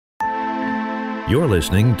You're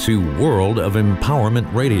listening to World of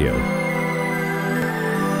Empowerment Radio,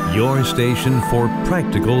 your station for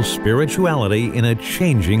practical spirituality in a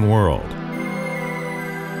changing world.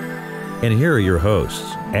 And here are your hosts,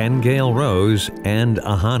 Aingeal Rose and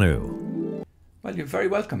Ahonu. Well, you're very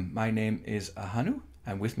welcome. My name is Ahonu,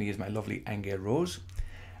 and with me is my lovely Aingeal Rose.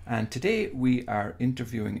 And today we are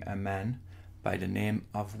interviewing a man by the name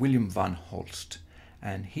of William Von Holst.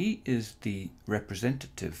 And he is the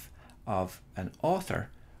representative of an author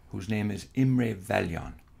whose name is Imre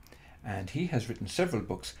Vallyon. And he has written several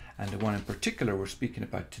books, and the one in particular we're speaking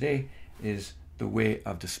about today is The Way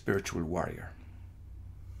of the Spiritual Warrior.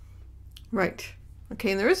 Right.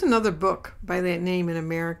 Okay, and there is another book by that name in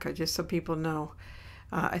America, just so people know.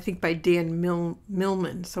 I think by Dan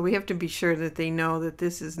Millman. So we have to be sure that they know that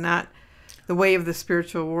this is not The Way of the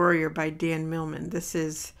Spiritual Warrior by Dan Millman. This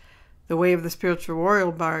is The Way of the Spiritual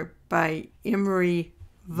Warrior by Imre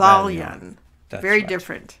Vallyon. Very right.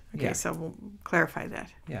 Different. Okay, yeah. So we'll clarify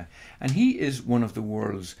that. Yeah, and he is one of the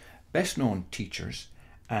world's best-known teachers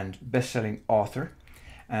and best-selling author,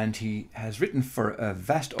 and he has written for a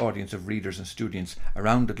vast audience of readers and students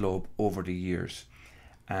around the globe over the years.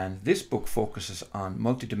 And this book focuses on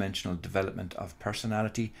multidimensional development of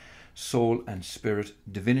personality, soul and spirit,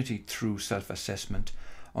 divinity through self-assessment,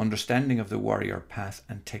 understanding of the warrior path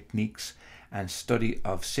and techniques, and study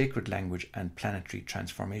of sacred language and planetary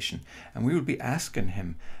transformation. And we will be asking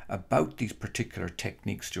him about these particular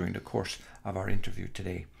techniques during the course of our interview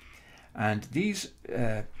today. And these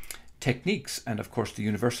techniques, and of course the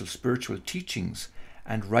universal spiritual teachings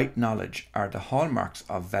and right knowledge, are the hallmarks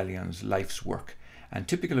of Vallyon's life's work. And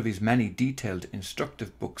typical of his many detailed,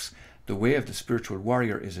 instructive books, The Way of the Spiritual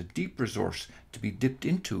Warrior is a deep resource to be dipped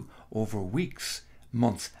into over weeks,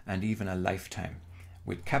 months, and even a lifetime,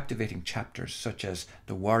 with captivating chapters such as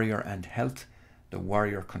The Warrior and Health, The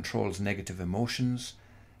Warrior Controls Negative Emotions,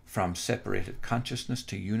 From Separated Consciousness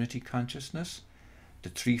to Unity Consciousness, The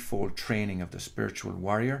Threefold Training of the Spiritual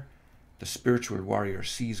Warrior, The Spiritual Warrior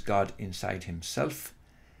Sees God Inside Himself,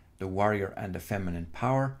 The Warrior and the Feminine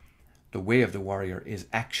Power, The Way of the Warrior is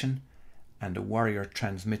Action, and The Warrior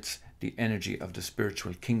Transmits the Energy of the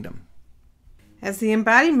Spiritual Kingdom. As the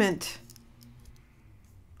embodiment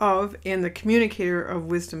of and the communicator of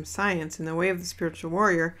wisdom science in The Way of the Spiritual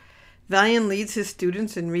Warrior, Vallyon leads his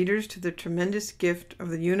students and readers to the tremendous gift of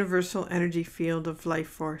the universal energy field of life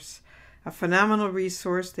force, a phenomenal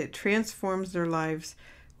resource that transforms their lives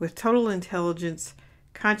with total intelligence,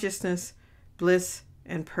 consciousness, bliss,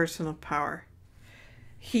 and personal power.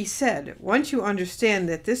 He said, once you understand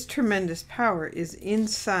that this tremendous power is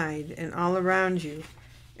inside and all around you,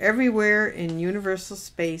 everywhere in universal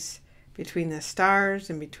space, between the stars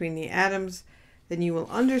and between the atoms, then you will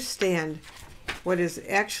understand what is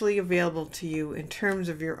actually available to you in terms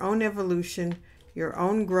of your own evolution, your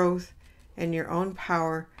own growth, and your own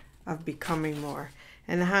power of becoming more.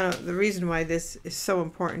 And the reason why this is so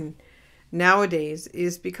important nowadays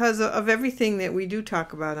is because of everything that we do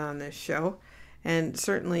talk about on this show, and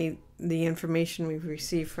certainly the information we've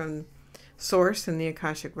received from Source and the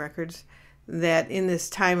Akashic Records, that in this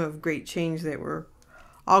time of great change that we're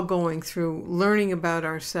all going through, learning about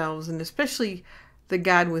ourselves, and especially the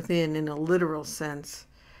God within in a literal sense,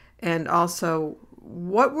 and also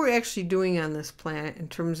what we're actually doing on this planet in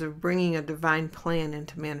terms of bringing a divine plan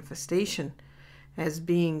into manifestation as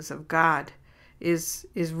beings of God is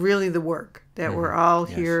really the work that we're all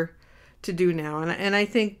here to do now. And I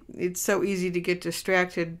think it's so easy to get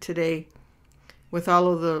distracted today with all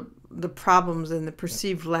of the problems and the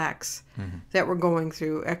perceived lacks that we're going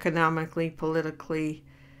through economically, politically,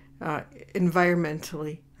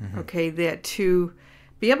 environmentally, okay, that to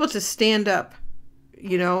be able to stand up,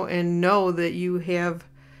 and know that you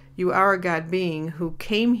are a God being who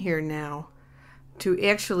came here now to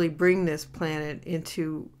actually bring this planet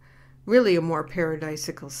into really a more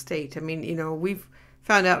paradisical state. I mean, we've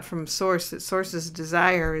found out from Source that Source's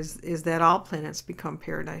desire is that all planets become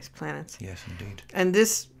paradise planets. Yes, indeed. And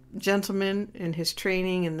this gentleman and his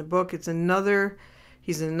training in the book, he's another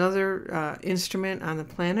instrument on the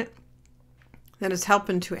planet that is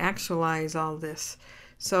helping to actualize all this.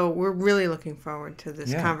 So we're really looking forward to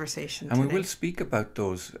this conversation today. And we will speak about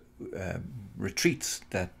those retreats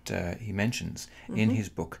that he mentions in his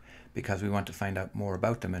book, because we want to find out more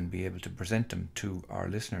about them and be able to present them to our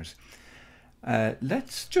listeners.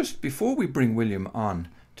 Let's just, before we bring William on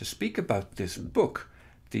to speak about this book,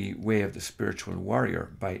 The Way of the Spiritual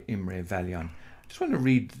Warrior by Imre Vallyon, I just want to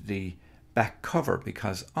read the back cover,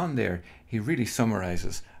 because on there he really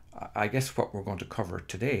summarizes, I guess, what we're going to cover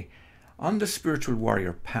today. On the spiritual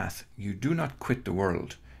warrior path, you do not quit the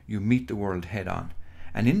world, you meet the world head on.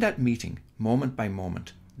 And in that meeting, moment by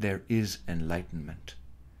moment, there is enlightenment.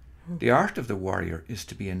 The art of the warrior is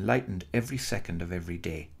to be enlightened every second of every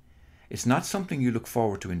day. It's not something you look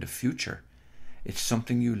forward to in the future. It's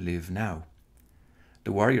something you live now.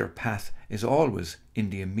 The warrior path is always in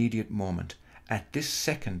the immediate moment, at this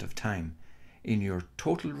second of time, in your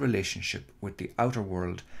total relationship with the outer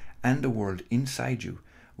world and the world inside you,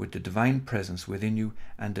 with the divine presence within you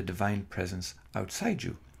and the divine presence outside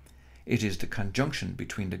you. It is the conjunction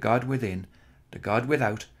between the God within, the God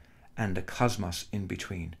without, and the cosmos in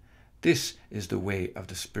between. This is the way of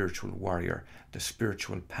the spiritual warrior, the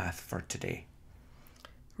spiritual path for today.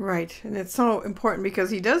 Right, and it's so important because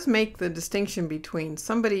he does make the distinction between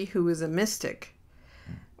somebody who is a mystic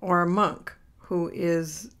or a monk who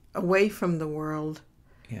is away from the world,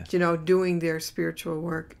 Yes. doing their spiritual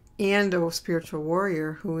work, and a spiritual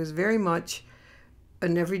warrior who is very much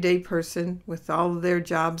an everyday person with all of their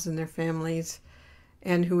jobs and their families,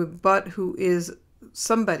 and who is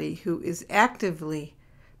somebody who is actively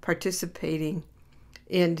participating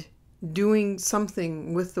in doing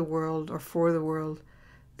something with the world or for the world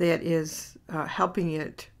that is helping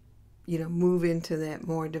it, move into that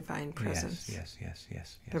more divine presence. Yes.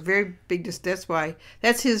 A very big,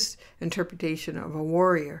 that's his interpretation of a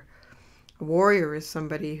warrior. A warrior is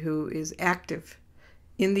somebody who is active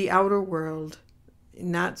in the outer world,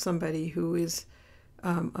 not somebody who is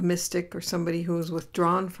a mystic or somebody who is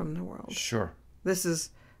withdrawn from the world. Sure. This is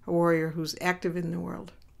a warrior who's active in the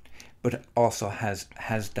world. But also has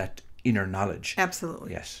that inner knowledge.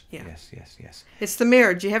 Absolutely. Yes. Yeah. Yes. It's the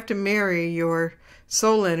marriage. You have to marry your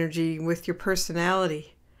soul energy with your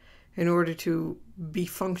personality in order to be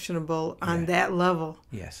functionable on that level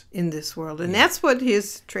in this world. And that's what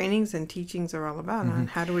his trainings and teachings are all about, on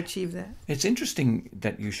how to achieve that. It's interesting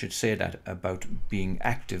that you should say that about being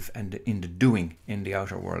active and in the doing in the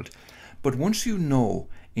outer world. But once you know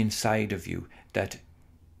inside of you that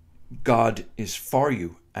God is for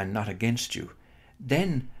you and not against you,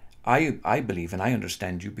 then I believe and I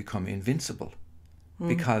understand you become invincible,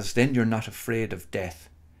 because then you're not afraid of death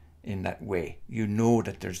in that way. You know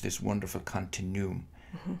that there's this wonderful continuum,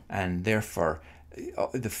 and therefore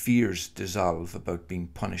the fears dissolve about being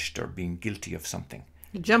punished or being guilty of something.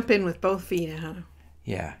 You jump in with both feet, Ahonu.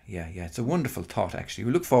 Yeah. It's a wonderful thought, actually.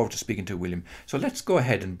 We look forward to speaking to William. So let's go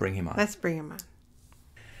ahead and bring him on. Let's bring him on.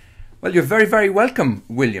 Well, you're very, very welcome,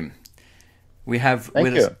 William. We have Thank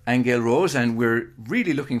with you. us Aingeal Rose, and we're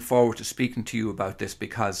really looking forward to speaking to you about this,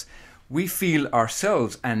 because we feel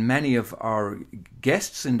ourselves, and many of our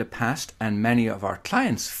guests in the past and many of our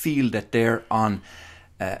clients feel that they're on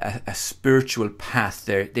a spiritual path.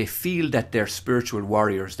 They feel that they're spiritual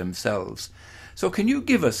warriors themselves. So can you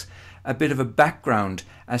give us a bit of a background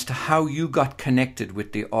as to how you got connected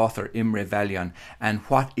with the author Imre Vallyon, and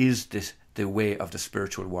what is the way of the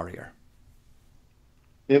spiritual warrior?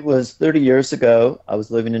 It was 30 years ago. I was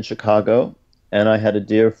living in Chicago, and I had a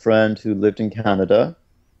dear friend who lived in Canada,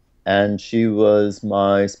 and she was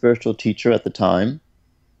my spiritual teacher at the time.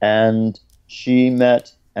 And she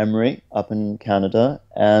met Imre up in Canada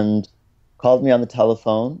and called me on the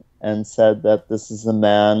telephone and said that this is a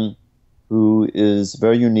man who is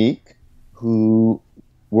very unique, who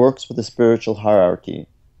works with a spiritual hierarchy.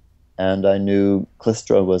 And I knew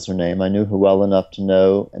Clistra was her name. I knew her well enough to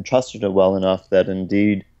know and trusted her well enough that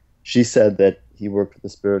indeed she said that he worked with the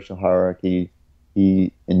spiritual hierarchy.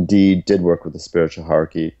 He indeed did work with the spiritual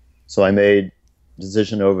hierarchy. So I made a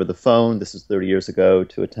decision over the phone, this was 30 years ago,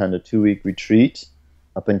 to attend a 2-week retreat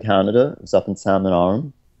up in Canada. It was up in Salmon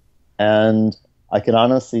Arm. And I can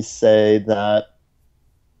honestly say that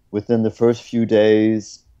within the first few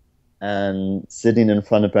days, and sitting in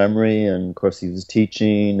front of Imre, and of course he was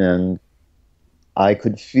teaching, and I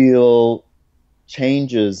could feel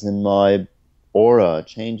changes in my aura,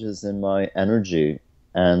 changes in my energy.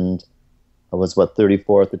 And I was,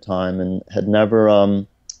 34 at the time, and had never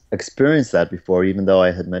experienced that before, even though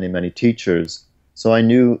I had many, many teachers. So I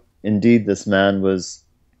knew indeed this man was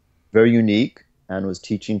very unique and was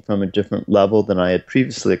teaching from a different level than I had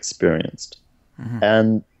previously experienced.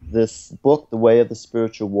 And this book, The Way of the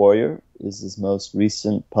Spiritual Warrior, is his most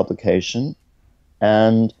recent publication.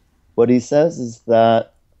 And what he says is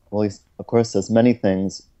that, well, he of course says many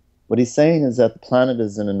things. What he's saying is that the planet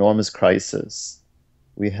is in enormous crisis.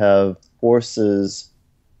 We have forces,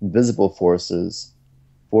 invisible forces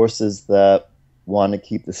that want to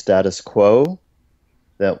keep the status quo,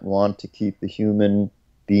 that want to keep the human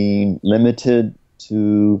being limited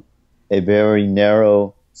to a very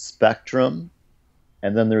narrow spectrum.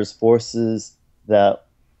 And then there's forces that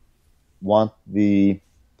want the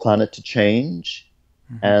planet to change,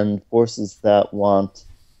 and forces that want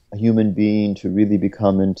a human being to really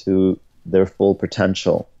become into their full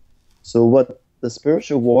potential. So what the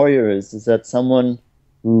spiritual warrior is that someone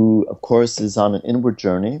who, of course, is on an inward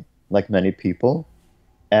journey, like many people.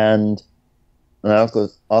 And I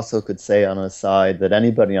also could say on a side that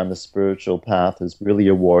anybody on the spiritual path is really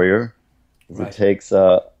a warrior. Right. It takes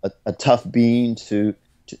a tough being to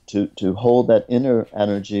hold that inner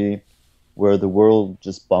energy where the world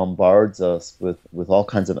just bombards us with all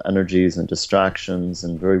kinds of energies and distractions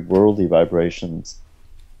and very worldly vibrations.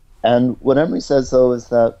 And what Emery says, though, is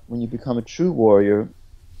that when you become a true warrior,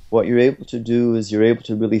 what you're able to do is you're able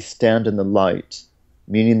to really stand in the light,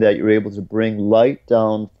 meaning that you're able to bring light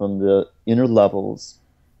down from the inner levels,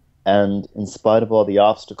 and in spite of all the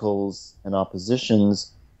obstacles and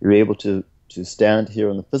oppositions, you're able to stand here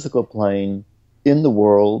on the physical plane in the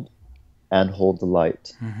world and hold the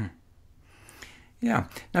light. Mm-hmm. Yeah.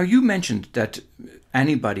 Now, you mentioned that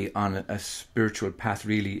anybody on a spiritual path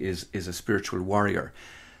really is a spiritual warrior.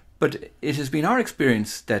 But it has been our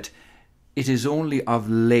experience that it is only of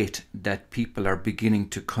late that people are beginning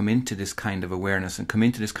to come into this kind of awareness and come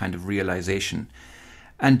into this kind of realization.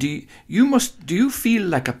 And do you feel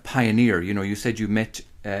like a pioneer? You know, you said you met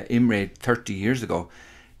Imre 30 years ago.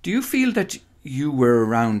 Do you feel that you were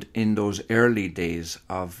around in those early days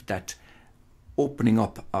of that opening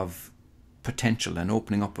up of potential and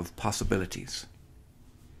opening up of possibilities?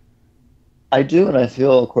 I do, and I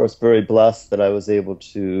feel, of course, very blessed that I was able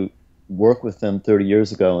to work with him 30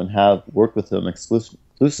 years ago and have worked with him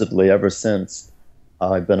exclusively ever since.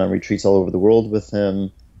 I've been on retreats all over the world with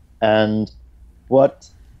him. And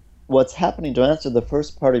what's happening, to answer the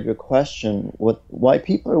first part of your question, why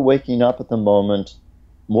people are waking up at the moment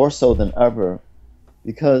more so than ever,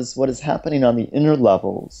 because what is happening on the inner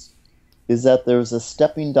levels is that there's a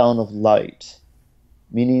stepping down of light,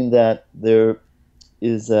 meaning that there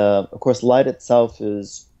is, of course, light itself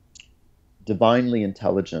is divinely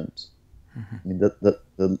intelligent. Mm-hmm. I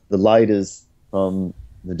mean, the light is from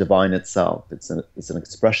the divine itself. It's an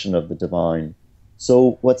expression of the divine.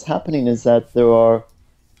 So what's happening is that there are,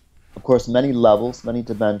 of course, many levels, many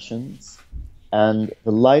dimensions, and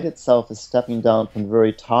the light itself is stepping down from the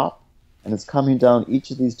very top, and it's coming down each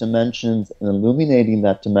of these dimensions and illuminating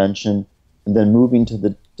that dimension, and then moving to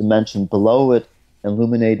the dimension below it,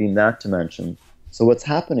 illuminating that dimension. So what's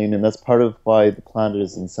happening, and that's part of why the planet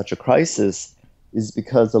is in such a crisis, is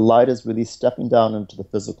because the light is really stepping down into the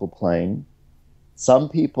physical plane. Some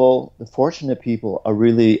people, the fortunate people, are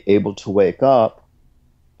really able to wake up,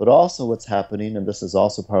 but also what's happening, and this is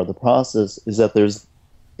also part of the process, is that there's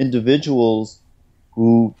individuals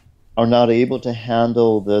who are not able to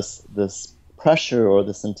handle this pressure or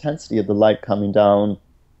this intensity of the light coming down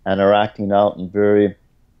and are acting out in very,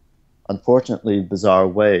 unfortunately, bizarre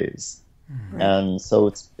ways. Right. And so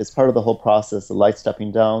it's part of the whole process, the light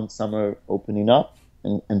stepping down. Some are opening up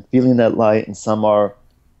and feeling that light, and some are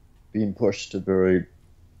being pushed to very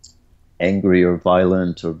angry or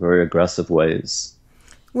violent or very aggressive ways.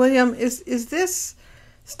 William, is this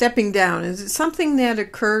stepping down, is it something that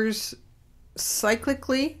occurs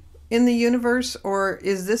cyclically in the universe, or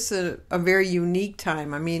is this a very unique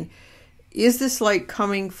time? I mean, is this light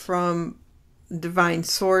coming from divine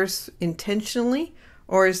source intentionally,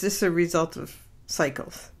 or is this a result of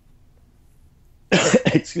cycles?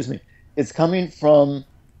 Excuse me. It's coming from,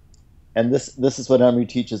 and this is what Emery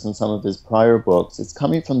teaches in some of his prior books, it's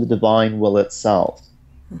coming from the divine will itself.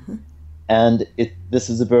 Mm-hmm. And this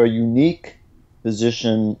is a very unique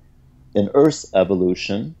position in Earth's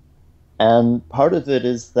evolution. And part of it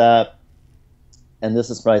is that, and this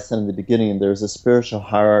is what I said in the beginning, there's a spiritual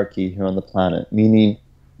hierarchy here on the planet, meaning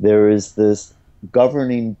there is this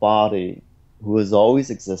governing body who has always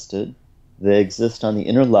existed. They exist on the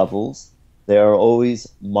inner levels. They are always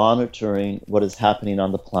monitoring what is happening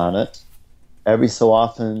on the planet. Every so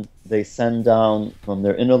often, they send down from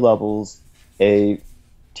their inner levels a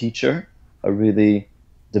teacher, a really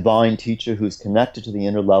divine teacher who's connected to the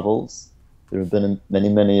inner levels. There have been many,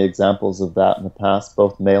 many examples of that in the past,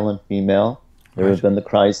 both male and female. There have been the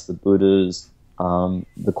Christ, the Buddhas,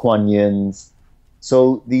 the Kuan Yins.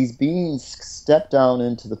 So these beings step down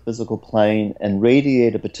into the physical plane and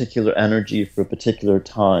radiate a particular energy for a particular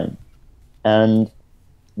time. And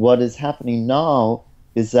what is happening now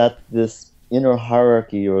is that this inner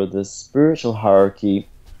hierarchy or this spiritual hierarchy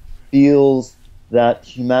feels that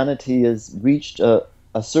humanity has reached a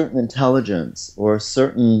certain intelligence or a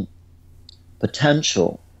certain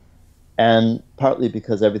potential. And partly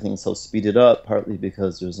because everything's so speeded up, partly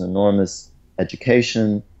because there's enormous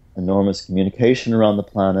education, enormous communication around the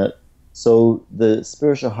planet. So the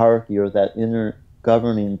spiritual hierarchy or that inner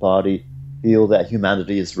governing body feel that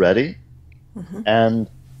humanity is ready. Mm-hmm. And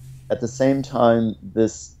at the same time,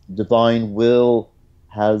 this divine will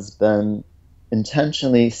has been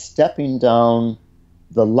intentionally stepping down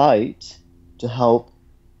the light to help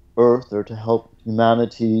Earth or to help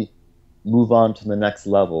humanity move on to the next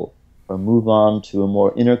level, or move on to a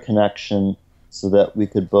more interconnection, so that we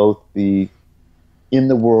could both be in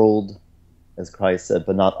the world, as Christ said,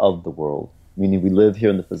 but not of the world. Meaning we live here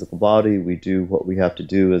in the physical body, we do what we have to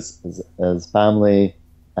do as family,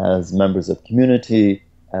 as members of community,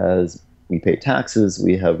 as we pay taxes,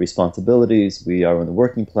 we have responsibilities, we are in the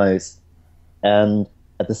working place, and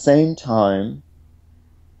at the same time,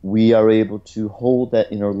 we are able to hold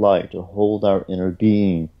that inner light, or hold our inner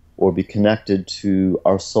being, or be connected to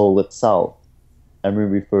our soul itself. Emery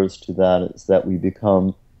refers to that as that we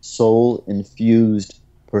become soul-infused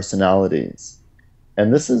personalities.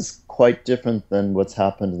 And this is quite different than what's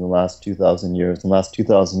happened in the last 2,000 years. In the last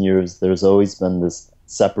 2,000 years, there's always been this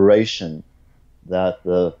separation, that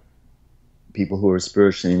the people who are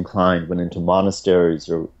spiritually inclined went into monasteries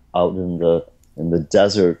or out in the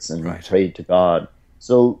deserts and Right. prayed to God.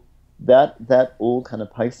 So that old kind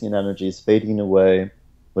of Piscean energy is fading away.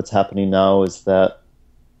 What's happening now is that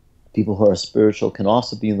people who are spiritual can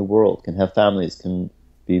also be in the world, can have families, can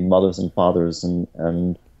be mothers and fathers,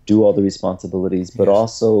 and do all the responsibilities, but Yes.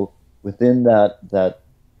 also within that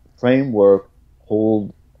framework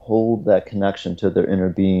hold that connection to their inner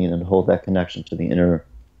being, and hold that connection to the inner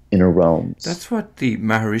realms. That's what the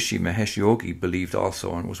Maharishi Mahesh Yogi believed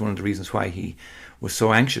also, and was one of the reasons why he was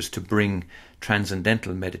so anxious to bring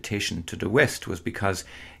transcendental meditation to the West, was because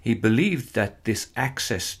he believed that this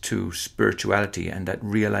access to spirituality and that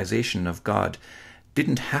realization of God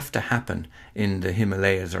didn't have to happen in the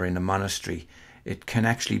Himalayas or in a monastery. It can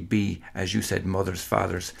actually be, as you said, mothers,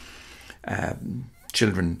 fathers,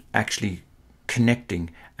 children actually connecting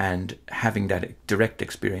and having that direct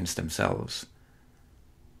experience themselves.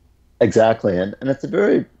 Exactly, and it's a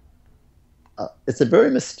very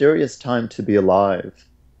mysterious time to be alive.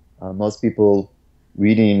 Most people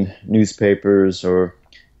reading newspapers or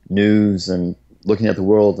news and looking at the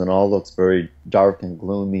world, and all looks very dark and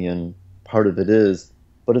gloomy, and part of it is,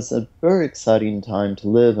 but it's a very exciting time to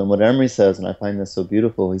live. And what Emery says, and I find this so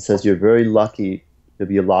beautiful, he says you're very lucky to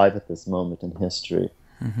be alive at this moment in history,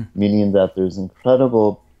 meaning that there's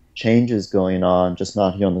incredible changes going on, just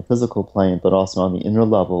not here on the physical plane, but also on the inner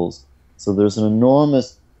levels. So there's an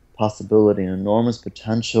enormous possibility, an enormous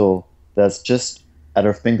potential that's just at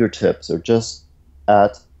our fingertips, or just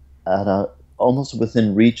at almost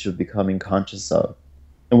within reach of becoming conscious of.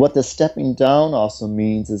 And what the stepping down also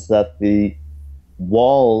means is that the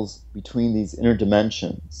walls between these inner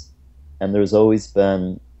dimensions, and there's always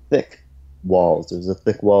been thick walls. There's a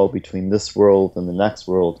thick wall between this world and the next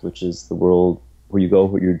world, which is the world where you go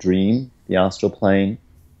with your dream, the astral plane.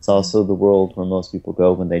 It's also the world where most people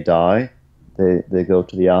go when they die. They go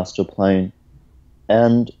to the astral plane.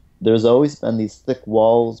 And there's always been these thick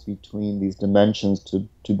walls between these dimensions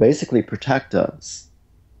to basically protect us.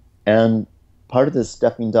 And part of this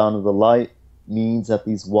stepping down of the light means that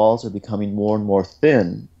these walls are becoming more and more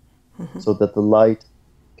thin, so that the light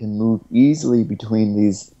can move easily between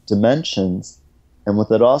these dimensions. And what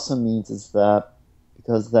that also means is that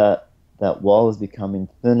because that wall is becoming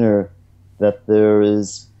thinner, that there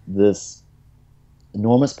is this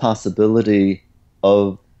enormous possibility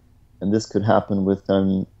of, and this could happen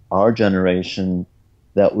within our generation,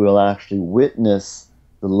 that we'll actually witness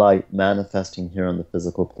the light manifesting here on the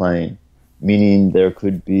physical plane. Meaning there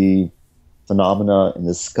could be phenomena in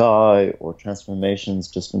the sky or transformations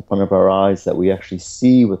just in front of our eyes that we actually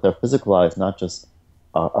see with our physical eyes, not just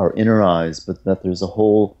our inner eyes, but that there's a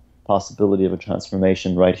whole possibility of a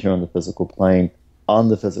transformation right here on the physical plane,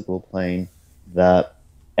 that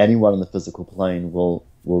anyone on the physical plane will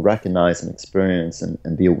recognize and experience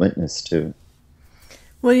and be a witness to.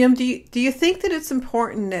 William, do you think that it's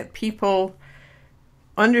important that people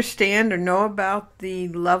understand or know about the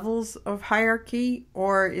levels of hierarchy,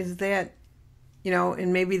 or is that,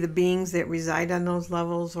 and maybe the beings that reside on those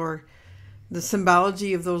levels, or the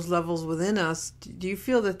symbology of those levels within us? Do you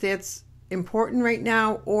feel that that's important right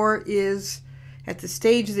now, or is at the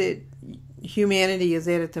stage that humanity is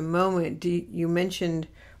at the moment? You mentioned,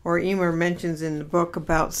 or Imre mentions in the book,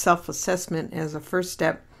 about self-assessment as a first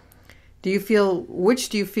step. Which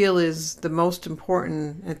do you feel is the most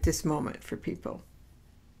important at this moment for people?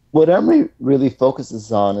 What Emery really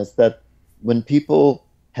focuses on is that when people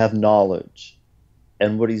have knowledge,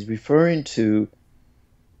 and what he's referring to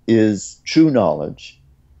is true knowledge.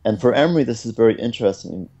 And for Emery, this is very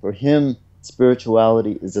interesting. For him,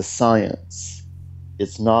 spirituality is a science.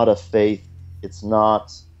 It's not a faith. It's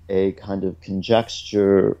not a kind of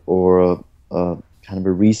conjecture or kind of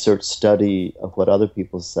a research study of what other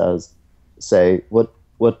people say.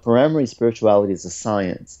 What for Emery, spirituality is a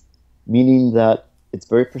science, meaning that it's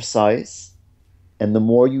very precise, and the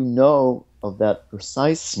more you know of that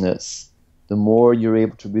preciseness, the more you're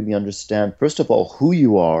able to really understand, first of all, who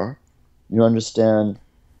you are, you understand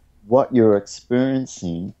what you're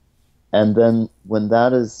experiencing, and then when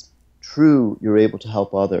that is true, you're able to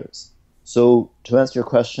help others. So to answer your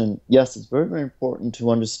question, yes, it's very, very important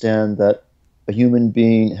to understand that a human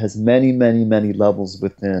being has many, many, many levels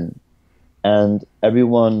within. And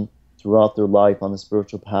everyone throughout their life on the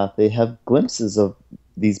spiritual path, they have glimpses of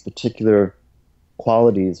these particular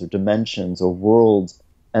qualities or dimensions or worlds.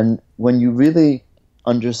 And when you really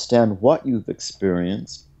understand what you've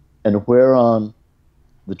experienced and where on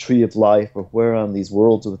the tree of life or where on these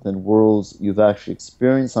worlds within worlds you've actually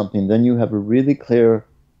experienced something, then you have a really clear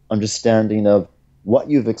understanding of what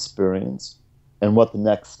you've experienced and what the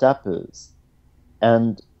next step is.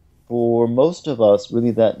 And for most of us,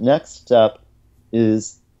 really that next step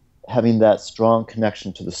is having that strong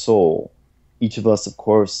connection to the soul. Each of us, of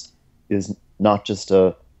course, is not just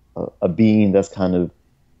a being that's kind of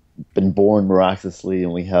been born miraculously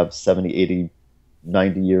and we have 70, 80,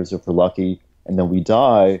 90 years if we're lucky, and then we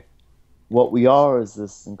die. What we are is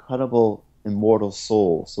this incredible immortal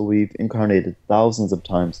soul. So we've incarnated thousands of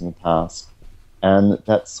times in the past. And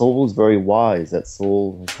that soul is very wise. That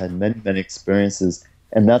soul has had many, many experiences.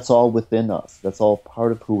 And that's all within us. That's all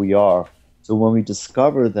part of who we are. So when we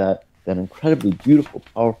discover that incredibly beautiful,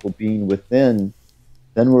 powerful being within,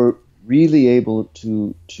 then we're really able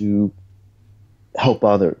to help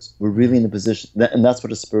others. We're really in a position, and that's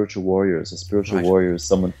what a spiritual warrior is. A spiritual warrior is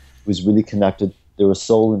someone who's really connected. They're a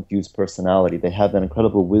soul-infused personality. They have that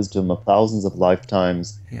incredible wisdom of thousands of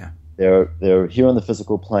lifetimes. Yeah. They're here on the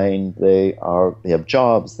physical plane. They have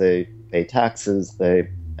jobs. They pay taxes. They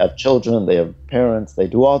have children. They have parents. They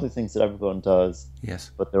do all the things that everyone does.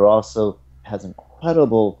 Yes. But they're also has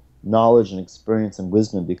incredible knowledge and experience and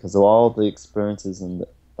wisdom because of all the experiences and the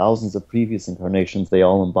thousands of previous incarnations they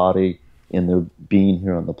all embody in their being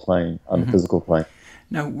here on the plane, on the physical plane.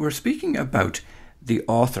 Now, we're speaking about the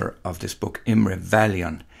author of this book, Imre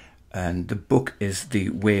Vallyon, and the book is The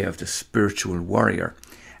Way of the Spiritual Warrior.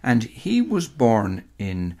 And he was born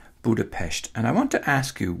in Budapest. And I want to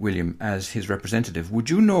ask you, William, as his representative, would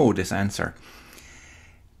you know this answer?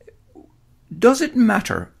 Does it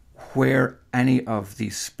matter where any of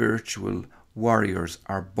these spiritual warriors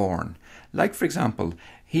are born? Like, for example,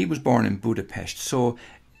 he was born in Budapest. So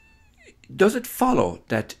does it follow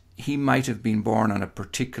that he might have been born on a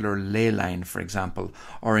particular ley line, for example,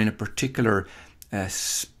 or in a particular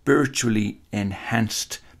spiritually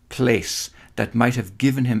enhanced place that might have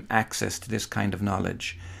given him access to this kind of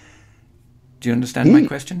knowledge? Do you understand my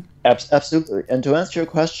question? Absolutely. And to answer your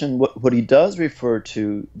question, what he does refer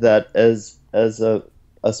to that as a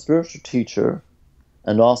spiritual teacher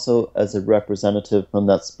and also as a representative from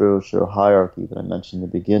that spiritual hierarchy that I mentioned in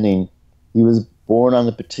the beginning, he was born on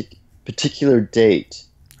a particular date.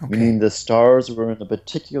 Okay. Meaning the stars were in a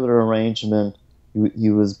particular arrangement. He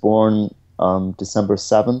was born December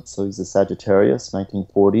 7th, so he's a Sagittarius,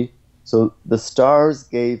 1940. So the stars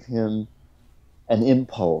gave him an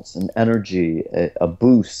impulse, an energy, a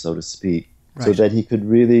boost, so to speak, so that he could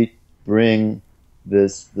really bring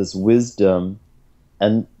this wisdom.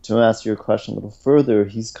 And to answer your question a little further,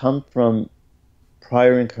 he's come from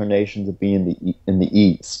prior incarnations of being in the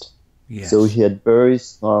East. Yes. So he had very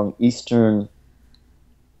strong Eastern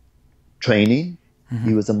training. Mm-hmm.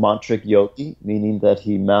 He was a mantric yogi, meaning that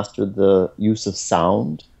he mastered the use of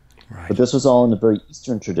sound. Right. But this was all in a very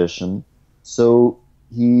Eastern tradition. So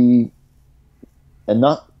he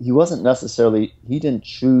didn't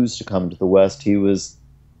choose to come to the West. He was,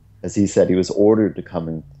 as he said, he was ordered to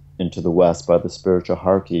come into the West by the spiritual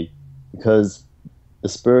hierarchy, because the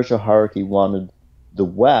spiritual hierarchy wanted the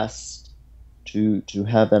West to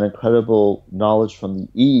have an incredible knowledge from the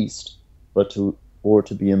East, but to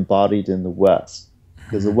be embodied in the West.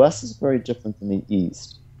 Because the West is very different than the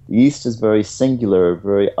East. The East is very singular,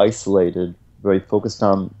 very isolated, very focused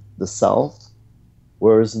on the self,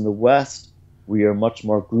 whereas in the West, we are much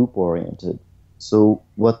more group-oriented. So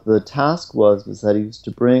what the task was that he was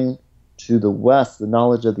to bring to the West the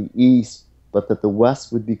knowledge of the East, but that the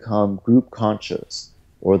West would become group conscious,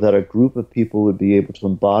 or that a group of people would be able to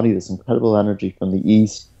embody this incredible energy from the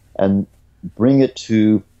East and bring it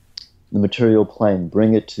to the material plane,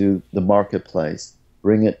 bring it to the marketplace,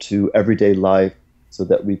 bring it to everyday life, so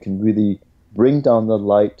that we can really bring down the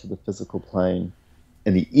light to the physical plane.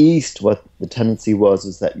 In the East, what the tendency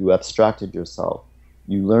was that you abstracted yourself.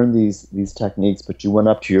 You learned these techniques, but you went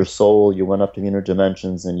up to your soul, you went up to the inner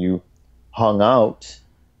dimensions, and you hung out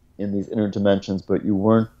in these inner dimensions, but you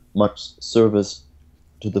weren't much service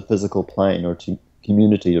to the physical plane or to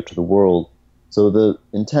community or to the world. So the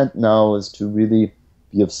intent now is to really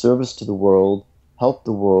be of service to the world, help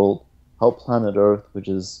planet Earth, which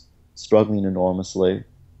is struggling enormously.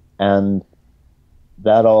 And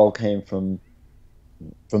that all came from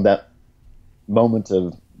that moment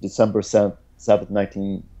of December 7th,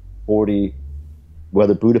 1940,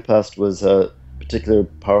 whether Budapest was a particular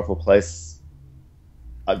powerful place,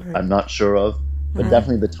 I'm not sure of, but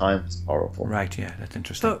definitely the time was powerful. Right, yeah, that's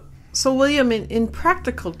interesting. So William, in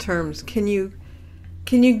practical terms, can you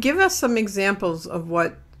give us some examples of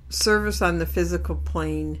what service on the physical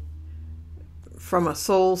plane from a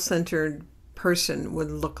soul-centered person would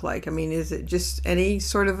look like? I mean, is it just any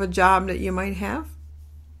sort of a job that you might have?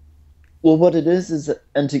 Well, what it is,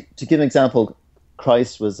 and to give an example,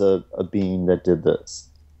 Christ was a being that did this,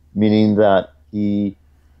 meaning that he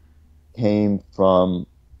came from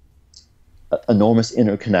enormous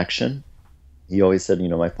interconnection. He always said,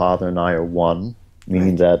 my Father and I are one,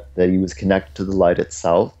 meaning that he was connected to the light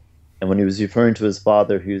itself. And when he was referring to his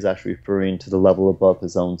Father, he was actually referring to the level above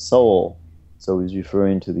his own soul. So he was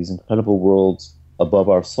referring to these incredible worlds above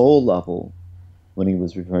our soul level when he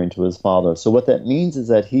was referring to his Father. So what that means is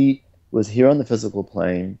that he was here on the physical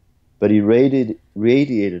plane, but he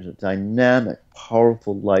radiated a dynamic,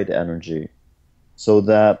 powerful light energy, so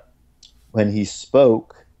that when he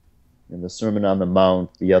spoke in the Sermon on the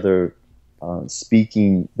Mount, the other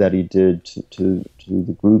speaking that he did to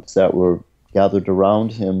the groups that were gathered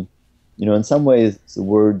around him, in some ways the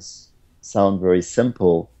words sound very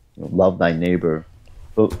simple, love thy neighbor.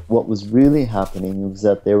 But what was really happening was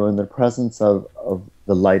that they were in the presence of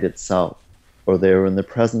the light itself, or they were in the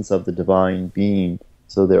presence of the divine being,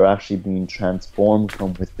 so they're actually being transformed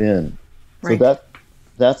from within. Right. So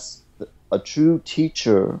that's a true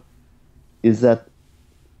teacher, is that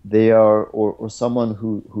they are, or someone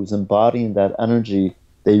who's embodying that energy,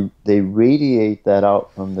 they radiate that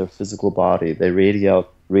out from their physical body. They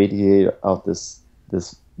radiate out this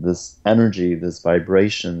energy, this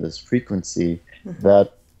vibration, this frequency,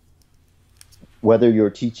 that whether you're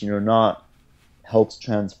teaching or not, helps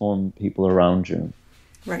transform people around you.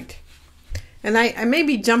 Right. And I may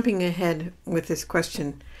be jumping ahead with this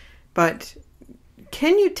question, but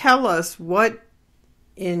can you tell us what,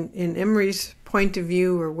 in Imre's point of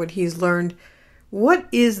view, or what he's learned, what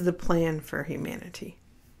is the plan for humanity?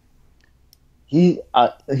 He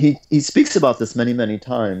speaks about this many, many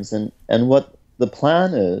times, and what the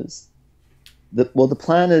plan is, the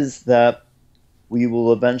plan is that we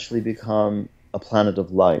will eventually become a planet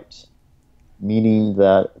of light, meaning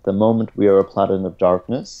that at the moment we are a planet of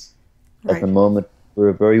darkness. Right. At the moment we're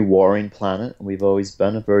a very warring planet, and we've always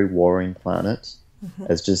been a very warring planet.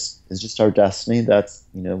 It's just our destiny. That's,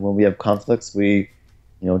 when we have conflicts, we,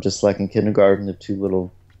 just like in kindergarten, if two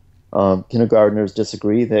little kindergartners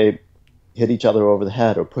disagree, they hit each other over the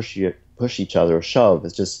head or push each other or shove.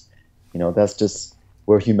 It's just, that's just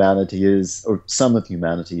where humanity is, or some of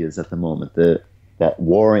humanity is at the moment. That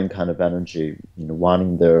warring kind of energy,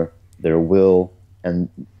 wanting their will, and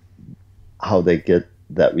how they get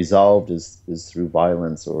that resolved is through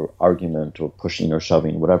violence or argument or pushing or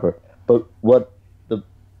shoving, whatever. But what the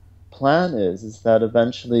plan is that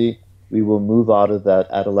eventually we will move out of that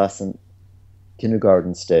adolescent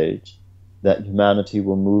kindergarten stage, that humanity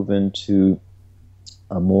will move into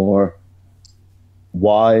a more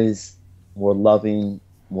wise, more loving,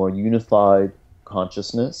 more unified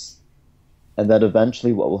consciousness, and that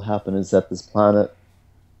eventually what will happen is that this planet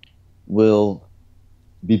will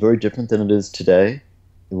be very different than it is today.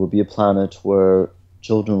 It will be a planet where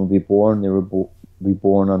children will be born. They will be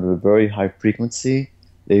born under a very high frequency.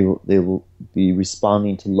 They will be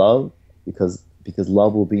responding to love because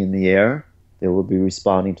love will be in the air. They will be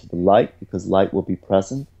responding to the light because light will be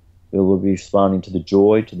present. They will be responding to the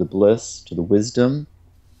joy, to the bliss, to the wisdom.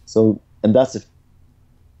 So, and that's a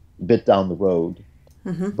bit down the road,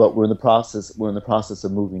 but we're in the process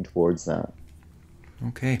of moving towards that.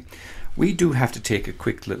 Okay, we do have to take a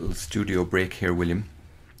quick little studio break here, William,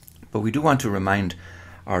 but we do want to remind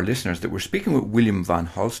our listeners that we're speaking with William Von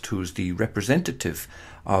Holst, who's the representative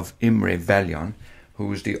of Imre Vallyon,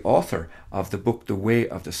 who is the author of the book The Way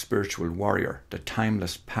of the Spiritual Warrior, The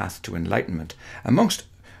Timeless Path to Enlightenment, amongst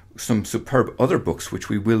some superb other books which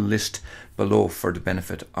we will list below for the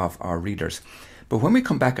benefit of our readers. But when we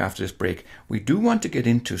come back after this break, we do want to get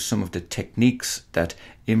into some of the techniques that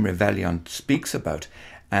Imre Vallyon speaks about,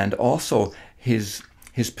 and also his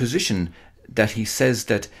position that he says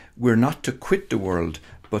that we're not to quit the world,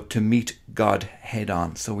 but to meet God head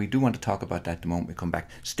on. So we do want to talk about that the moment we come back.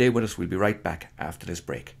 Stay with us. We'll be right back after this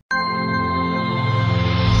break.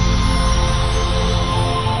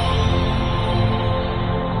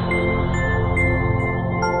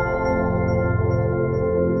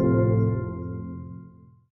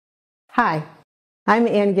 I'm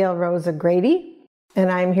Aingeal Rose of Grady, and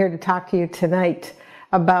I'm here to talk to you tonight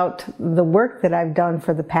about the work that I've done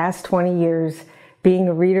for the past 20 years being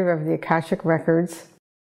a reader of the Akashic Records,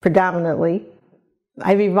 predominantly.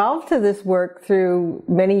 I've evolved to this work through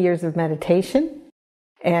many years of meditation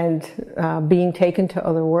and being taken to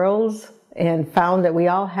other worlds, and found that we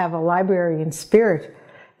all have a library in spirit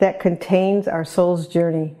that contains our soul's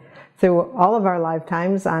journey through all of our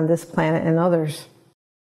lifetimes on this planet and others.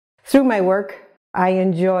 Through my work, I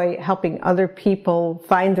enjoy helping other people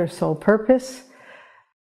find their soul purpose,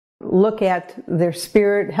 look at their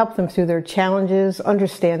spirit, help them through their challenges,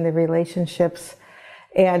 understand their relationships,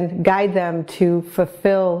 and guide them to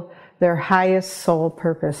fulfill their highest soul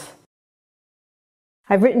purpose.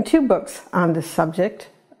 I've written 2 books on this subject.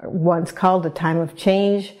 One's called A Time of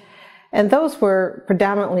Change, and those were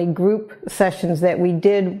predominantly group sessions that we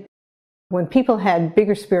did when people had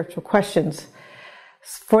bigger spiritual questions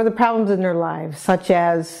for the problems in their lives, such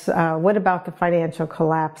as what about the financial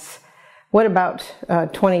collapse? What about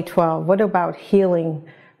 2012? What about healing?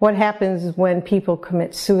 What happens when people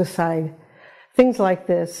commit suicide? Things like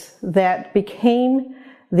this that became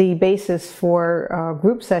the basis for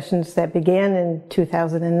group sessions that began in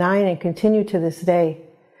 2009 and continue to this day.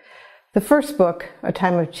 The first book, A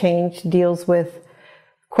Time of Change, deals with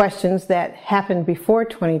questions that happened before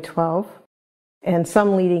 2012 and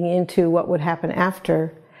some leading into what would happen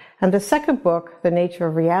after. And the second book, The Nature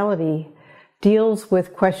of Reality, deals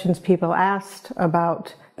with questions people asked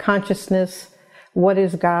about consciousness, what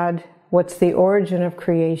is God, what's the origin of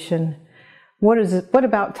creation, what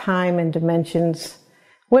about time and dimensions,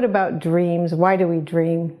 what about dreams, why do we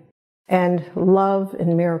dream, and love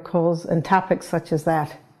and miracles and topics such as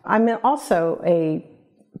that. I'm also a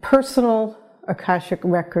personal Akashic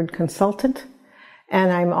Record consultant,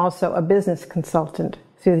 and I'm also a business consultant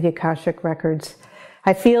through the Akashic Records.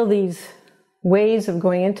 I feel these ways of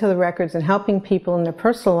going into the records and helping people in their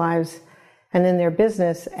personal lives and in their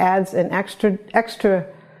business adds an extra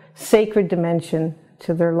sacred dimension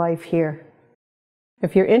to their life here.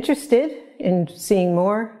 If you're interested in seeing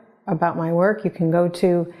more about my work, you can go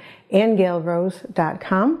to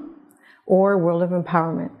aingealrose.com or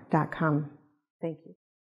worldofempowerment.com. Thank you.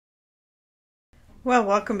 Well,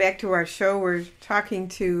 welcome back to our show. We're talking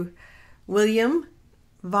to William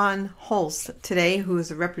Von Holst today, who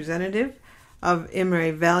is a representative of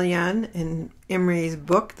Imre Vallyon in Imre's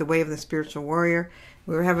book, The Way of the Spiritual Warrior.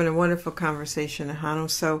 We were having a wonderful conversation, Ahonu.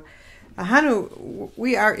 So, Ahonu,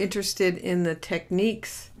 we are interested in the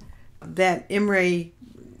techniques that Imre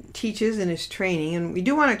teaches in his training, and we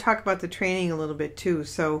do want to talk about the training a little bit too.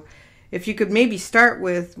 So, if you could maybe start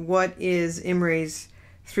with what is Imre's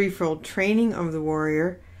threefold training of the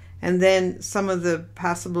warrior, and then some of the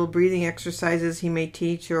possible breathing exercises he may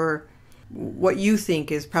teach, or what you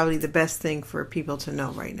think is probably the best thing for people to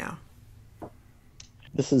know right now.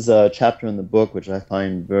 This is a chapter in the book which I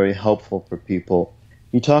find very helpful for people.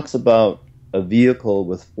 He talks about a vehicle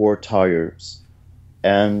with 4 tires,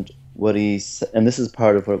 and this is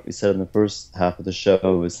part of what we said in the first half of the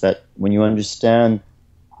show, is that when you understand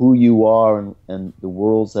who you are and the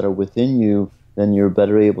worlds that are within you, then you're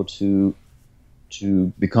better able to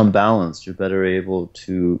become balanced. You're better able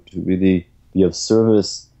to really be of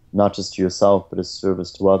service, not just to yourself, but as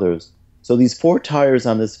service to others. So these 4 tires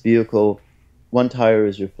on this vehicle, one tire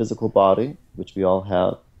is your physical body, which we all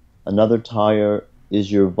have. Another tire is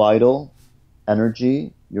your vital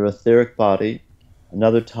energy, your etheric body.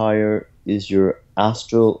 Another tire is your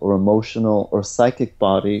astral or emotional or psychic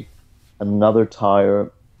body. And another tire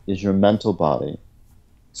is your mental body.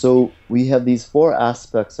 So we have these 4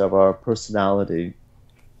 aspects of our personality,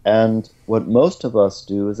 and what most of us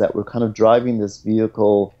do is that we're kind of driving this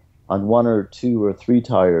vehicle on 1 or 2 or 3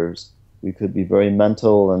 tires. We could be very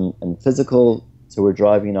mental and physical, so we're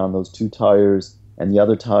driving on those 2 tires, and the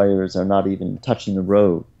other tires are not even touching the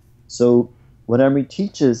road. So what Imre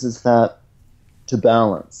teaches is that to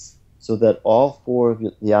balance, so that all 4 of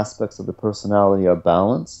the aspects of the personality are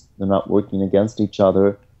balanced. They're not working against each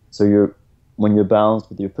other. So when you're balanced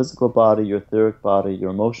with your physical body, your etheric body,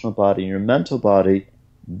 your emotional body, and your mental body,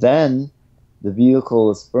 then the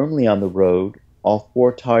vehicle is firmly on the road, all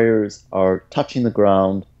 4 tires are touching the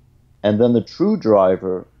ground, and then the true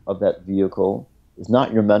driver of that vehicle is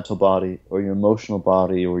not your mental body or your emotional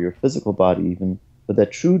body or your physical body even, but the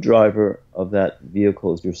true driver of that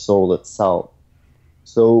vehicle is your soul itself.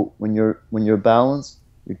 So when you're balanced,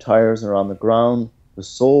 your tires are on the ground, the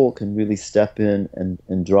soul can really step in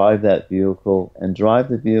and drive that vehicle, and drive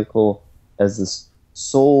the vehicle as the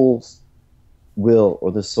soul's will or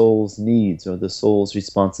the soul's needs or the soul's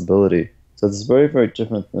responsibility. So this is very, very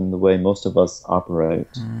different than the way most of us operate.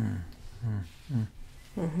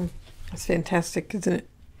 That's fantastic, isn't it?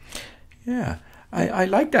 Yeah, I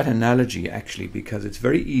like that analogy actually, because it's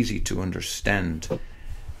very easy to understand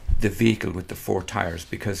the vehicle with the four tires,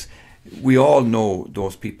 because we all know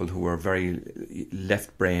those people who are very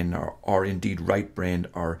left brain or indeed right brained,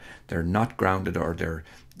 or they're not grounded, or they're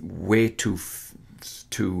way too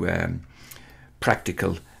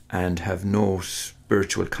practical and have no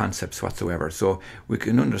spiritual concepts whatsoever. So we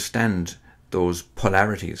can understand those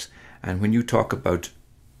polarities. And when you talk about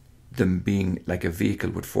them being like a vehicle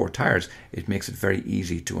with four tires, it makes it very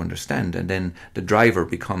easy to understand. And then the driver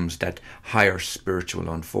becomes that higher spiritual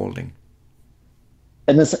unfolding.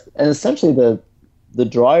 And essentially the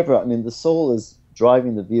driver, I mean, the soul is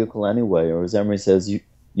driving the vehicle anyway, or as Emery says,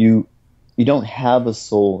 you don't have a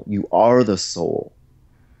soul, you are the soul.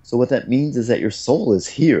 So what that means is that your soul is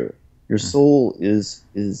here. Your soul is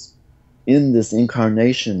in this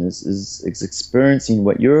incarnation, is experiencing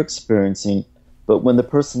what you're experiencing. But when the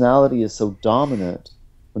personality is so dominant,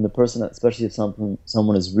 when the person, especially if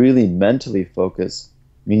someone is really mentally focused,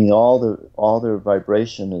 meaning all their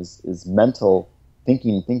vibration is mental,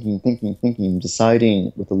 thinking,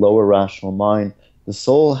 deciding with the lower rational mind, the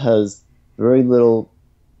soul has very little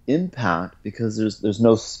impact, because there's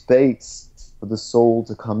no space for the soul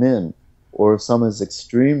to come in. Or if someone is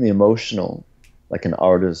extremely emotional, like an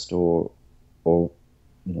artist or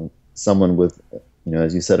someone with,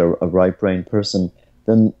 as you said, a right brain person,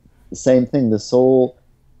 then the same thing, the soul,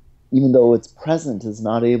 even though it's present, is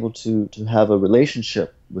not able to have a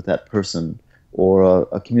relationship with that person or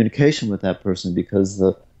a communication with that person, because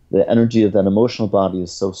the energy of that emotional body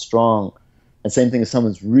is so strong. And same thing if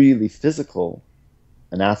someone's really physical,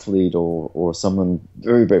 an athlete or someone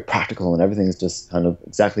very, very practical, and everything is just kind of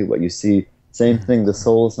exactly what you see. Same thing, the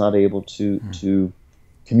soul is not able to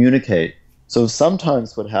communicate. So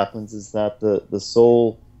sometimes what happens is that the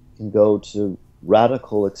soul can go to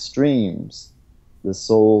radical extremes. The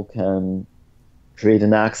soul can create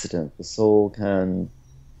an accident. The soul can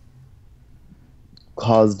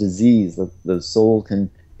cause disease. The soul can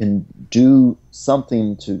do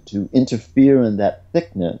something to interfere in that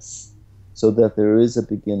thickness, so that there is a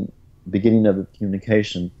beginning of a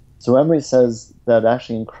communication. So Emery says that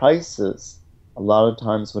actually in crisis, a lot of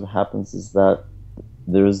times what happens is that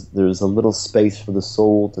there's a little space for the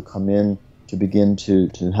soul to come in, to begin to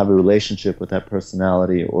have a relationship with that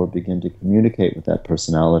personality, or begin to communicate with that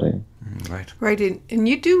personality. Right. And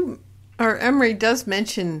you do, or Emery does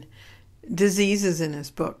mention diseases in his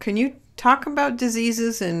book. Can you talk about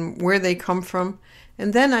diseases and where they come from?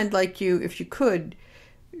 And then I'd like you, if you could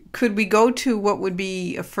we go to what would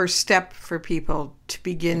be a first step for people to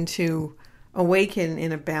begin to awaken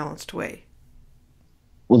in a balanced way?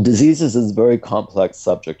 Well, diseases is a very complex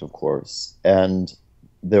subject, of course. And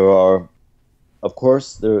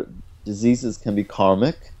diseases can be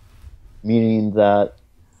karmic, meaning that,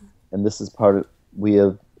 and this is part of, we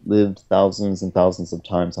have lived thousands and thousands of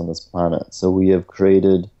times on this planet. So we have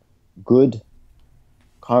created good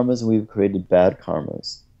karmas and we've created bad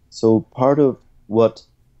karmas. So part of what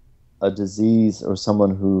a disease, or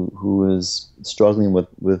someone who is struggling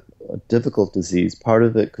with a difficult disease, part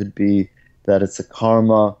of it could be that it's a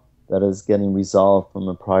karma that is getting resolved from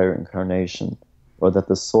a prior incarnation, or that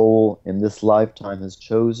the soul in this lifetime has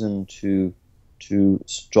chosen to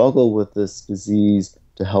struggle with this disease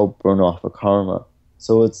to help burn off a karma.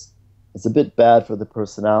 So it's a bit bad for the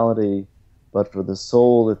personality, but for the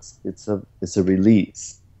soul it's a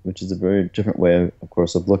release, which is a very different way, of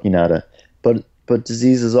course, of looking at it. But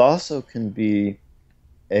diseases also can be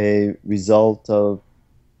a result of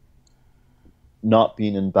not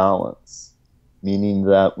being in balance, meaning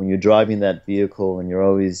that when you're driving that vehicle and you're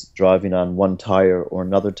always driving on one tire or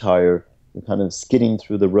another tire, you're kind of skidding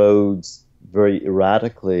through the roads very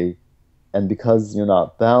erratically, and because you're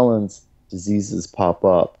not balanced, diseases pop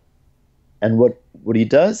up. And what he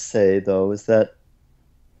does say, though, is that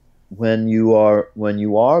when you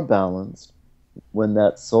are balanced, when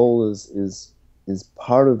that soul is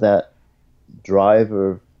part of that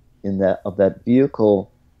driver of that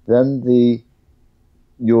vehicle, then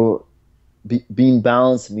being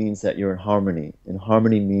balanced means that you're in harmony. And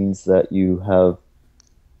harmony means that you have,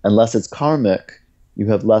 unless it's karmic, you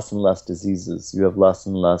have less and less diseases. You have less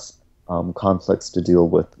and less conflicts to deal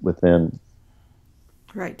with within.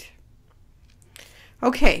 Right.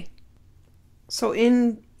 Okay. So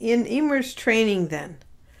in Imre's training then,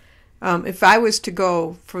 if I was to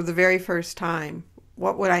go for the very first time,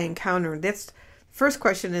 what would I encounter? That's the first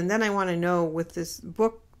question. And then I want to know, with this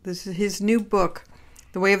book, this is his new book,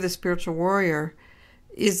 The Way of the Spiritual Warrior,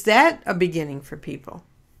 is that a beginning for people?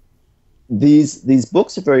 These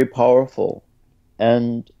books are very powerful,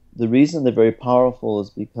 and the reason they're very powerful is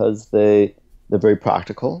because they're very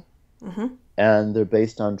practical, and they're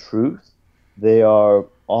based on truth.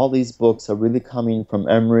 All these books are really coming from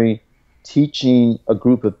Imre teaching a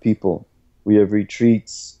group of people. We have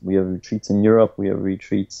retreats. We have retreats in Europe. We have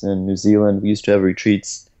retreats in New Zealand. We used to have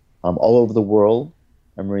retreats all over the world.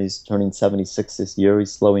 Imre's turning 76 this year.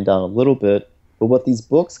 He's slowing down a little bit. But what these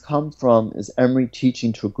books come from is Imre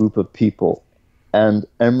teaching to a group of people. And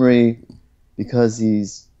Imre, because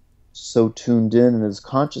he's so tuned in his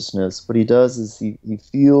consciousness, what he does is he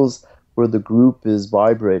feels where the group is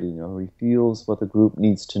vibrating, or he feels what the group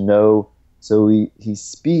needs to know. So he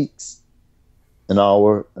speaks an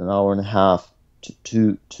hour and a half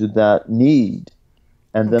to that need.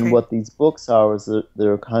 And then what these books are is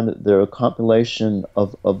they're a compilation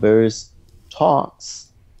of various talks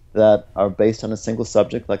that are based on a single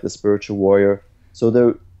subject, like the spiritual warrior. So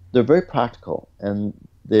they're very practical, and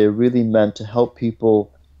they're really meant to help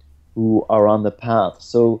people who are on the path.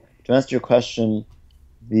 So to answer your question,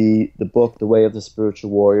 the book, The Way of the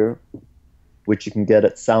Spiritual Warrior, which you can get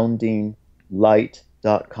at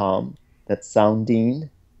soundinglight.com, that's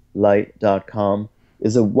soundinglight.com,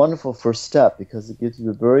 is a wonderful first step because it gives you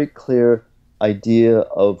a very clear idea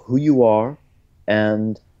of who you are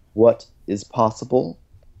and what is possible.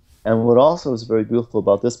 And what also is very beautiful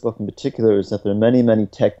about this book in particular is that there are many, many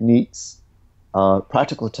techniques,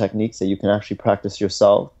 practical techniques that you can actually practice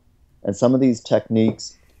yourself. And some of these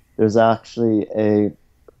techniques, there's actually a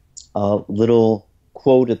little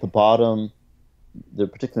quote at the bottom. There are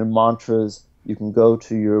particular mantras. You can go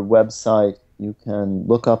to your website. You can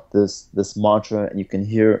look up this mantra, and you can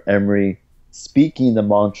hear Imre speaking the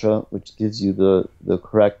mantra, which gives you the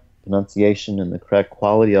correct pronunciation and the correct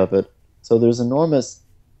quality of it. So there's enormous,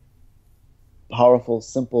 powerful,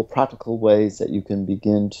 simple, practical ways that you can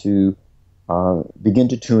begin to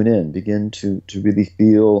tune in, begin to really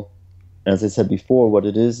feel. And as I said before, what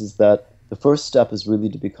it is that the first step is really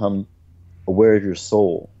to become aware of your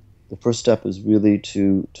soul. The first step is really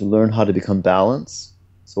to learn how to become balanced.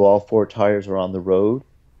 So all four tires are on the road.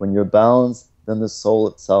 When you're balanced, then the soul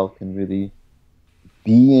itself can really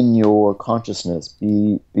be in your consciousness,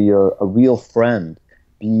 be a real friend,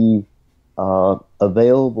 be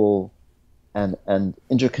available and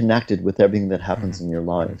interconnected with everything that happens in your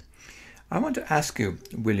life. I want to ask you,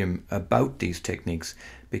 William, about these techniques,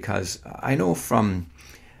 because I know from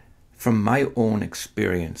my own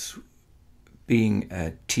experience, being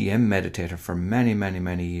a TM meditator for many, many,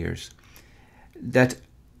 many years, that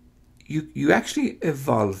you actually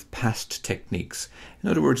evolve past techniques. In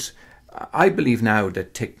other words, I believe now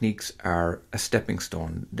that techniques are a stepping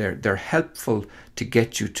stone. They're helpful to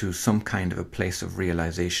get you to some kind of a place of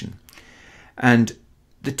realization. And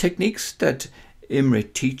the techniques that Imre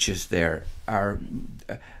teaches there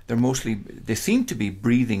they seem to be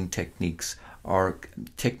breathing techniques or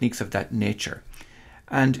techniques of that nature.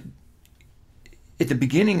 And at the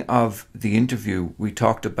beginning of the interview, we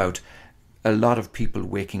talked about a lot of people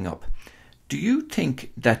waking up. Do you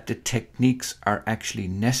think that the techniques are actually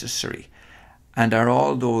necessary? And are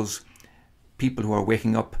all those people who are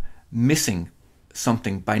waking up missing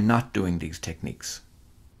something by not doing these techniques?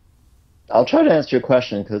 I'll try to answer your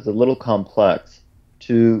question because it's a little complex.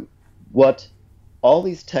 To what all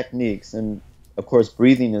these techniques, and of course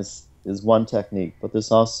breathing is one technique, but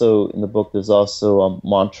there's also, in the book, there's also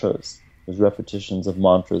mantras. There's repetitions of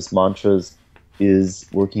mantras. Mantras is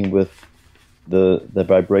working with the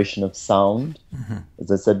vibration of sound.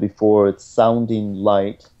 As I said before, it's sounding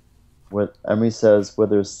light. Where Imre says, where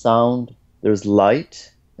there's sound, there's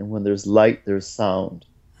light, and when there's light, there's sound.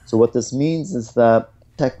 So what this means is that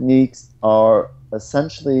techniques are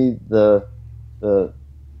essentially the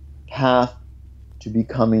path to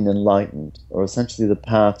becoming enlightened, or essentially the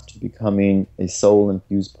path to becoming a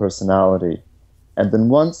soul-infused personality. And then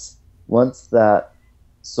once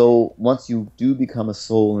you do become a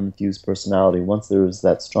soul-infused personality, once there is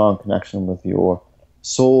that strong connection with your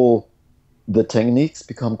soul, the techniques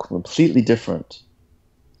become completely different,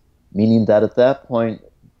 meaning that at that point,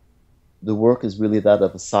 the work is really that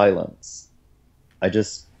of a silence. I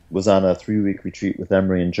just was on a 3-week retreat with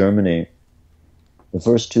Imre in Germany. The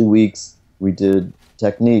first 2 weeks, we did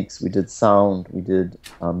techniques, we did sound, we did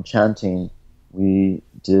chanting, we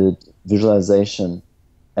did visualization.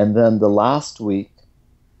 And then the last week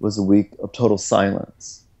was a week of total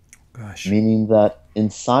silence. Gosh. Meaning that in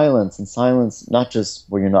silence, not just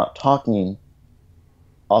where you're not talking,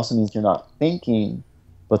 also means you're not thinking,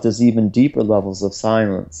 but there's even deeper levels of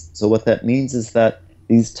silence. So what that means is that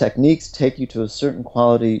these techniques take you to a certain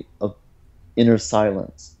quality of inner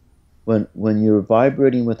silence. When you're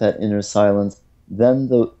vibrating with that inner silence, then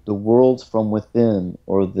the worlds from within,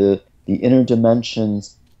 or the inner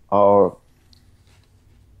dimensions, are,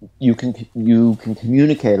 you can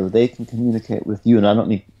communicate, or they can communicate with you. And I don't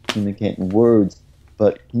mean communicate in words,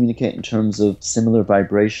 but communicate in terms of similar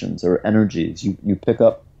vibrations or energies. You pick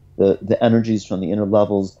up the energies from the inner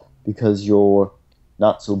levels because you're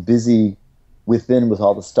not so busy within with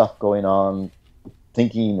all the stuff going on,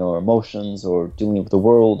 thinking or emotions or dealing with the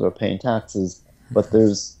world or paying taxes. But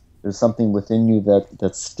there's something within you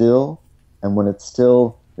that's still, and when it's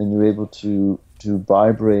still, then you're able to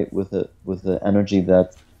vibrate with the energy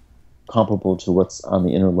that's comparable to what's on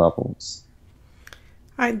the inner levels.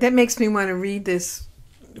 All right, that makes me want to read this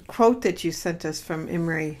quote that you sent us from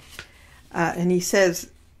Imre. And he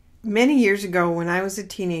says, "Many years ago, when I was a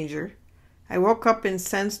teenager, I woke up and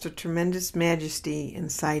sensed a tremendous majesty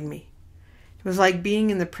inside me. It was like being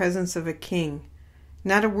in the presence of a king,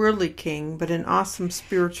 not a worldly king, but an awesome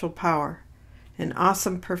spiritual power, an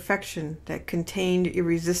awesome perfection that contained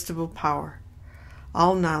irresistible power,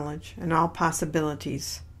 all knowledge, and all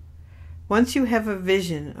possibilities. Once you have a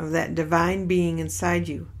vision of that divine being inside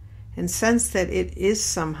you and sense that it is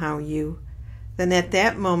somehow you, then at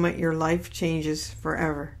that moment your life changes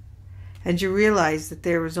forever. And you realize that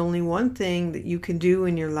there is only one thing that you can do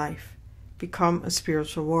in your life: become a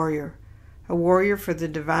spiritual warrior, a warrior for the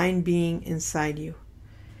divine being inside you."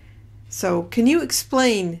 So can you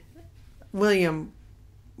explain, William,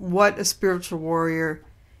 what a spiritual warrior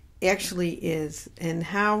actually is, and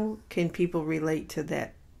how can people relate to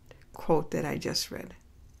that quote that I just read?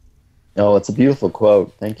 Oh, it's a beautiful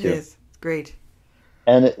quote. Thank you. It is. Great.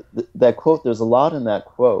 And that quote, there's a lot in that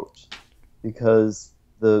quote, because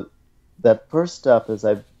that first step, as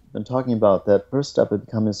I've been talking about, that first step of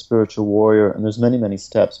becoming a spiritual warrior, and there's many, many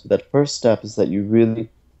steps, but that first step is that you really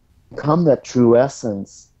become that true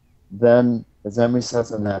essence. Then, as Emery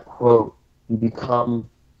says in that quote, you become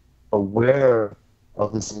aware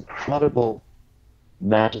of this incredible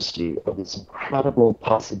majesty, of this incredible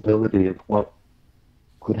possibility of what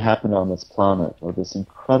could happen on this planet, or this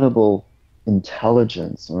incredible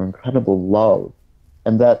intelligence or incredible love.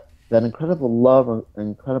 And that incredible love or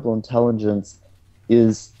incredible intelligence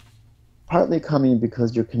is partly coming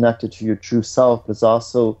because you're connected to your true self, but it's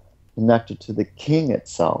also connected to the king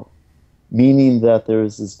itself, meaning that there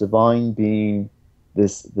is this divine being,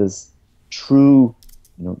 this true,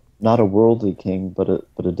 not a worldly king, but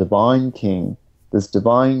a divine king. This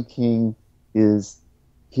divine king is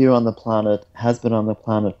here on the planet, has been on the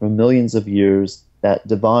planet for millions of years. That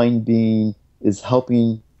divine being is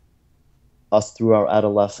helping us through our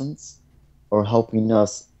adolescence, or helping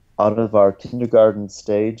us out of our kindergarten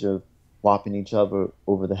stage of whopping each other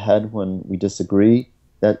over the head when we disagree.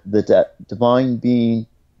 That divine being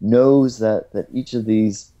knows that each of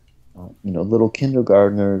these little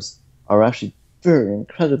kindergartners are actually very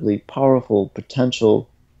incredibly powerful potential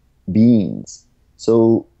beings.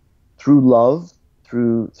 So through love,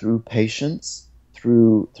 through patience,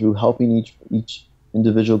 through helping each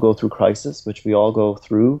individual go through crisis, which we all go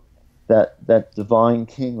through, that divine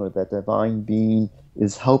king or that divine being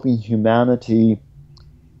is helping humanity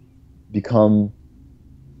become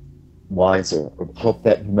wiser, or help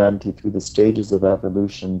that humanity through the stages of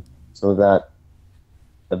evolution, so that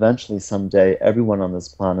eventually someday everyone on this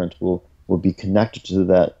planet will be connected to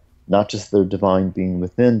that, not just their divine being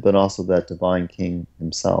within, but also that divine king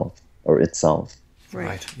himself or itself.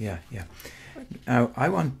 Right. Yeah. Now, I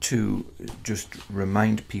want to just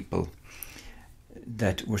remind people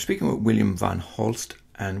that we're speaking with William Von Holst,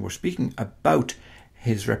 and we're speaking about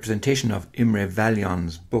his representation of Imre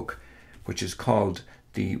Vallyon's book, which is called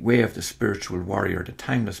The Way of the Spiritual Warrior, The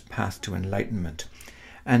Timeless Path to Enlightenment.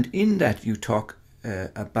 And in that you talk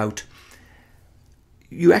about,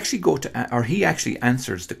 you actually go to, or he actually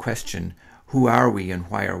answers the question, who are we and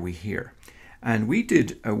why are we here? And we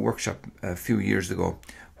did a workshop a few years ago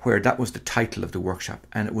where that was the title of the workshop,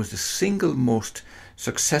 and it was the single most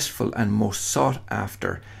successful and most sought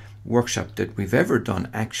after workshop that we've ever done,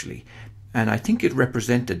 actually. And I think it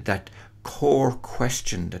represented that core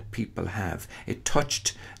question that people have. It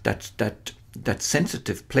touched that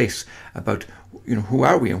sensitive place about, who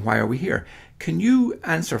are we and why are we here? Can you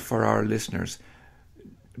answer for our listeners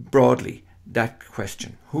broadly that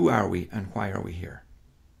question? Who are we and why are we here?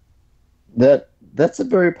 That's a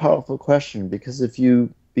very powerful question, because if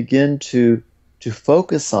you begin to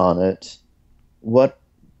focus on it, what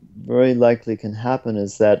very likely can happen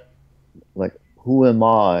is that, like, who am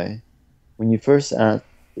I? When you first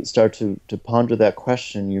start to ponder that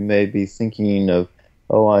question, you may be thinking of,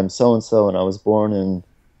 oh, I'm so-and-so, and I was born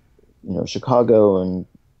in Chicago, and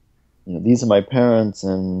these are my parents,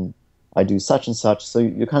 and I do such and such. So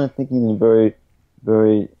you're kind of thinking in very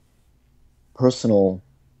very personal,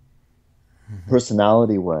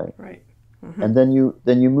 personality way. Right. And then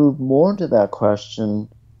you move more into that question,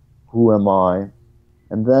 who am I?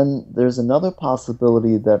 And then there's another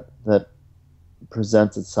possibility that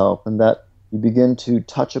presents itself, and that you begin to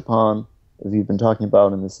touch upon, as we've been talking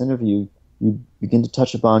about in this interview, you begin to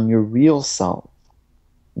touch upon your real self.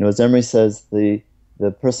 As Imre says, the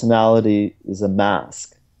personality is a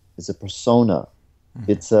mask, is a persona.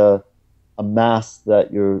 It's a mask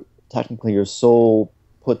that technically your soul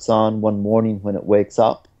puts on one morning when it wakes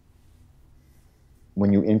up,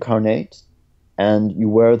 when you incarnate, and you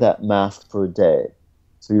wear that mask for a day.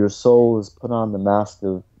 So your soul is put on the mask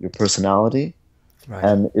of your personality, right,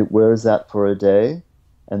 and it wears that for a day,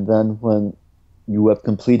 and then when you have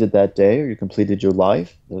completed that day, or you completed your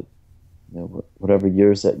life, whatever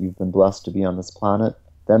years that you've been blessed to be on this planet,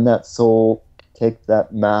 then that soul takes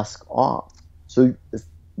that mask off. So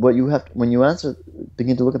what you have, when you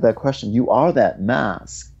begin to look at that question, you are that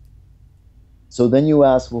mask. So then you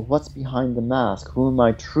ask, well, what's behind the mask? Who am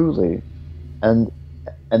I truly? And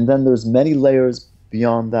then there's many layers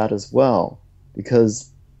beyond that as well, because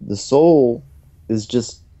the soul is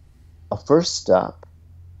just a first step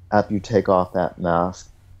after you take off that mask.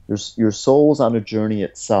 Your soul's on a journey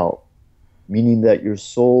itself, meaning that your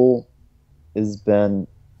soul has been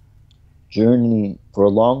journeying for a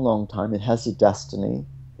long, long time. It has a destiny.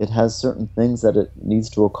 It has certain things that it needs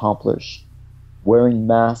to accomplish. Wearing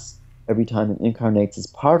masks every time it incarnates is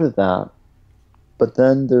part of that. But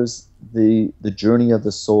then there's the journey of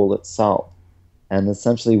the soul itself. And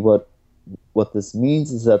essentially what this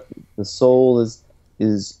means is that the soul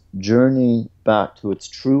is journeying back to its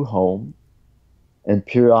true home, and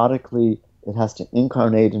periodically it has to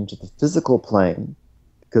incarnate into the physical plane,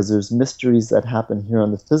 because there's mysteries that happen here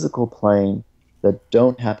on the physical plane that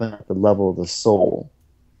don't happen at the level of the soul.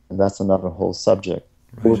 And that's another whole subject.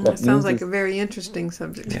 Right. That sounds like a very interesting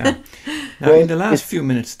subject. Yeah. Now, in the last few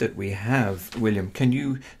minutes that we have, William, can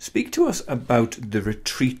you speak to us about the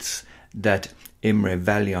retreats that Imre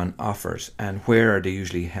Vallyon offers, and where are they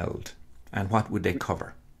usually held, and what would they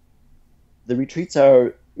cover? The retreats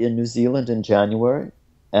are in New Zealand in January,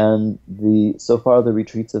 and so far the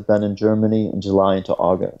retreats have been in Germany in July into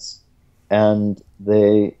August. And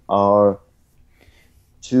they are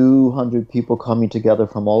 200 people coming together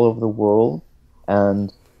from all over the world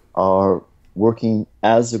and are working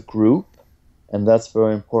as a group. And that's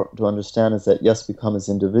very important to understand, is that yes, we come as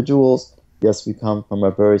individuals, yes, we come from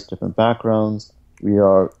our various different backgrounds, we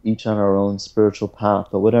are each on our own spiritual path,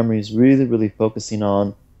 but what Imre is really, really focusing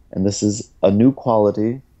on, and this is a new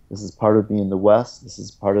quality, this is part of being the West, this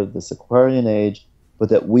is part of this Aquarian age, but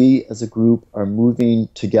that we as a group are moving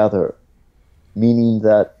together, meaning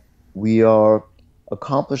that we are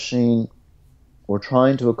accomplishing or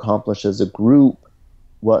trying to accomplish as a group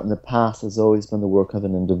what in the past has always been the work of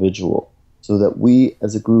an individual, so that we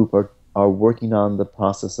as a group are working on the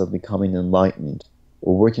process of becoming enlightened.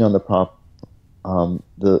 We're working on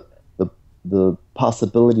the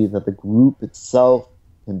possibility that the group itself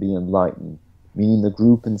can be enlightened, meaning the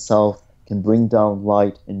group itself can bring down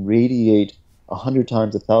light and radiate 100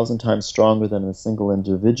 times, 1,000 times stronger than a single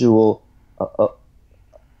individual,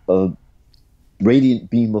 a radiant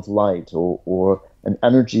beam of light or an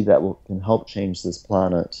energy that can help change this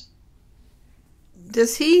planet.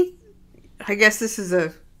 Does he, I guess this is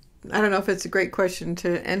I don't know if it's a great question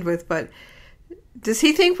to end with, but does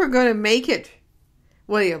he think we're going to make it,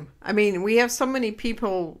 William? I mean, we have so many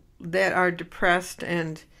people that are depressed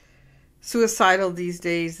and suicidal these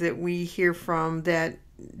days that we hear from that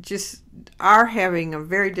just are having a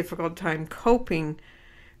very difficult time coping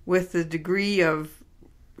with the degree of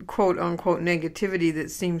quote unquote negativity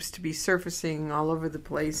that seems to be surfacing all over the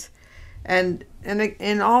place, and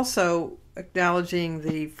also acknowledging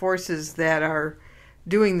the forces that are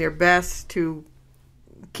doing their best to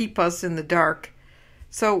keep us in the dark.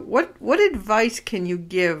 So what advice can you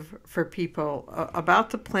give for people about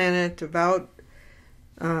the planet, about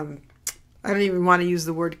I don't even want to use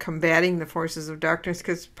the word combating the forces of darkness,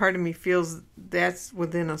 because part of me feels that's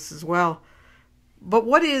within us as well. But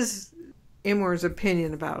what is Imre's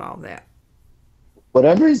opinion about all that? What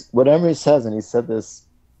Imre says, and he said this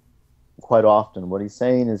quite often, what he's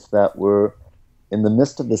saying is that we're in the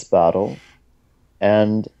midst of this battle,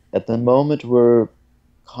 and at the moment we're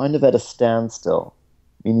kind of at a standstill,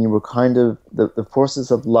 meaning we're kind of, the forces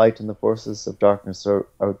of light and the forces of darkness are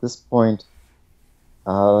at this point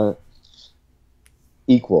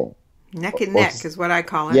equal. Neck and neck is what I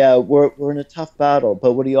call it. Yeah, we're in a tough battle.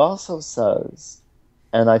 But what he also says,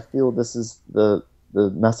 and I feel this is the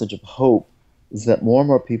message of hope, is that more and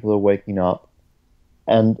more people are waking up.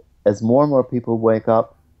 And as more and more people wake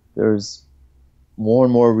up, there's more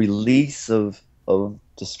and more release of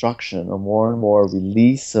destruction, or more and more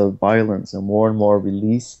release of violence, and more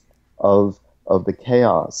release of the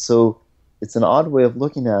chaos. So it's an odd way of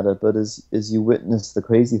looking at it, but as you witness the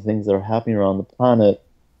crazy things that are happening around the planet,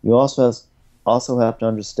 you also have to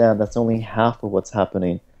understand that's only half of what's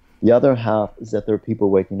happening. The other half is that there are people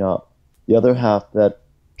waking up. The other half, that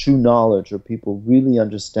true knowledge, or people really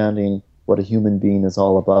understanding what a human being is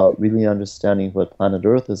all about, really understanding what planet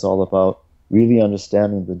Earth is all about, really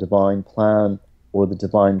understanding the divine plan or the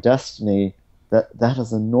divine destiny, that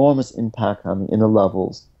has enormous impact on the inner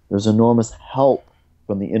levels. There's enormous help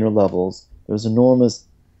from the inner levels. There's enormous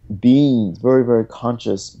beings, very, very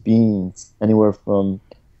conscious beings, anywhere from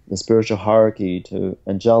the spiritual hierarchy to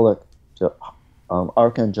angelic to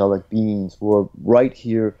archangelic beings, who are right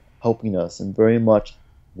here helping us and very much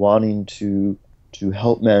wanting to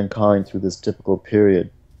help mankind through this difficult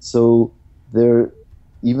period. So there,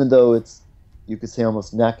 even though it's, you could say,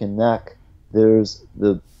 almost neck and neck, there's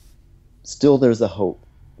a hope.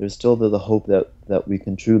 There's still the hope that we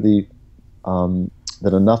can truly,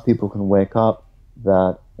 that enough people can wake up,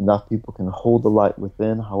 that enough people can hold the light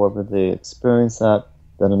within, however they experience that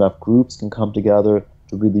enough groups can come together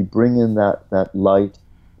to really bring in that light,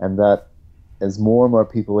 and that as more and more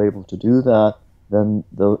people are able to do that, then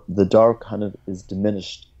the dark kind of is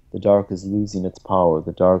diminished. The dark is losing its power.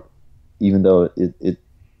 The dark, even though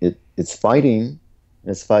it's fighting,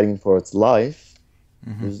 and it's fighting for its life,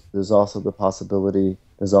 mm-hmm. there's also the possibility,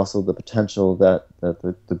 there's also the potential that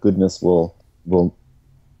the goodness will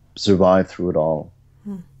survive through it all.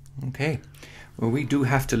 Okay. Well, we do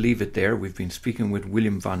have to leave it there. We've been speaking with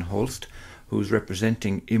William Von Holst, who's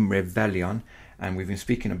representing Imre Vallyon, and we've been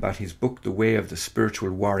speaking about his book, The Way of the Spiritual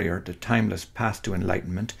Warrior, The Timeless Path to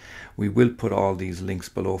Enlightenment. We will put all these links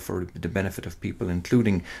below for the benefit of people,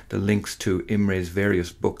 including the links to Imre's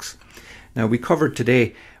various books. Now, we covered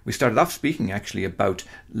today, we started off speaking actually about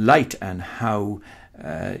light and how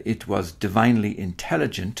it was divinely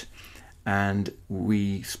intelligent, and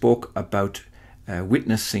we spoke about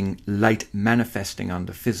witnessing light manifesting on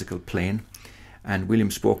the physical plane. And William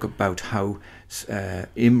spoke about how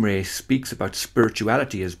Imre speaks about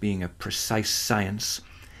spirituality as being a precise science.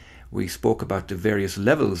 We spoke about the various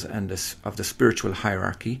levels of the spiritual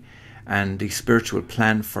hierarchy and the spiritual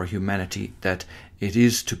plan for humanity, that it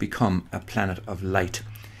is to become a planet of light.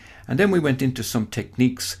 And then we went into some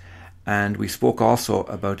techniques, and we spoke also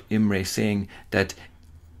about Imre saying that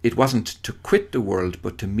it wasn't to quit the world,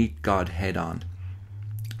 but to meet God head on.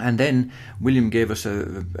 And then William gave us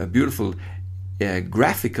a beautiful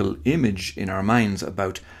graphical image in our minds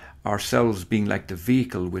about ourselves being like the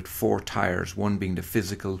vehicle with 4 tires, one being the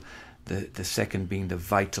physical, the second being the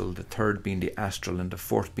vital, the third being the astral, and the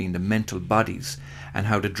fourth being the mental bodies, and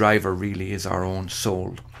how the driver really is our own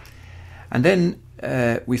soul. And then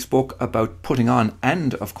we spoke about putting on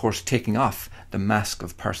and, of course, taking off the mask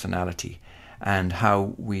of personality, and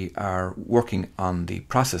how we are working on the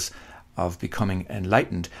process of becoming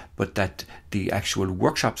enlightened, but that the actual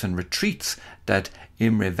workshops and retreats that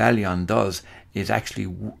Imre Vallyon does is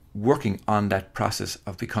actually working on that process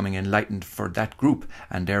of becoming enlightened for that group,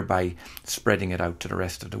 and thereby spreading it out to the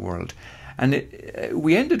rest of the world. And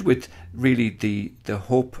we ended with really the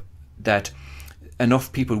hope that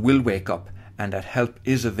enough people will wake up and that help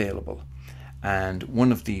is available. And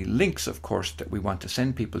one of the links, of course, that we want to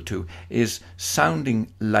send people to is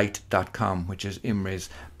soundinglight.com, which is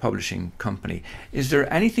Imre's publishing company. Is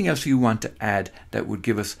there anything else you want to add that would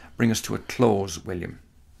bring us to a close, William?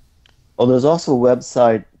 Well, there's also a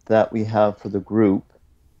website that we have for the group,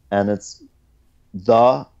 and it's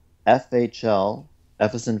the FHL,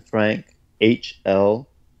 F as in Frank, HL,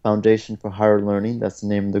 Foundation for Higher Learning, that's the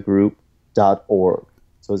name of the group, .org.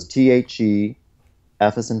 So it's THE,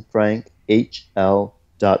 F as in Frank,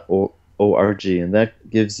 HL.org, and that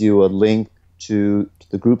gives you a link to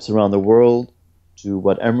the groups around the world, to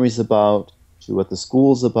what Emory's about, to what the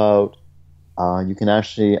school's about. You can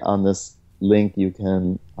actually, on this link, you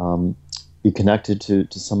can be connected to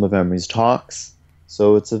some of Emory's talks.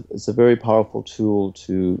 So it's a very powerful tool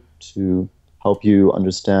to help you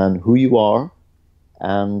understand who you are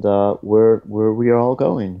and where we are all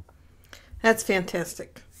going. That's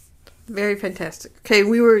fantastic. Very fantastic. Okay,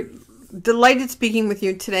 we were delighted speaking with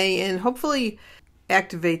you today, and hopefully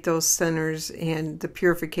activate those centers and the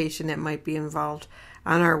purification that might be involved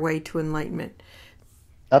on our way to enlightenment.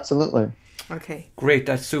 Absolutely. Okay. Great,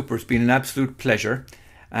 that's super. It's been an absolute pleasure,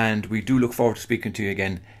 and we do look forward to speaking to you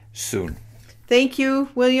again soon. Thank you,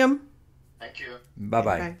 William. Thank you.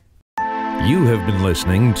 Bye-bye. Bye. You have been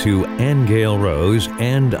listening to Aingeal Rose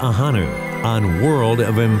and Ahonu on World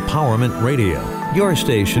of Empowerment Radio, your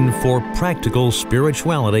station for practical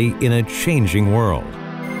spirituality in a changing world.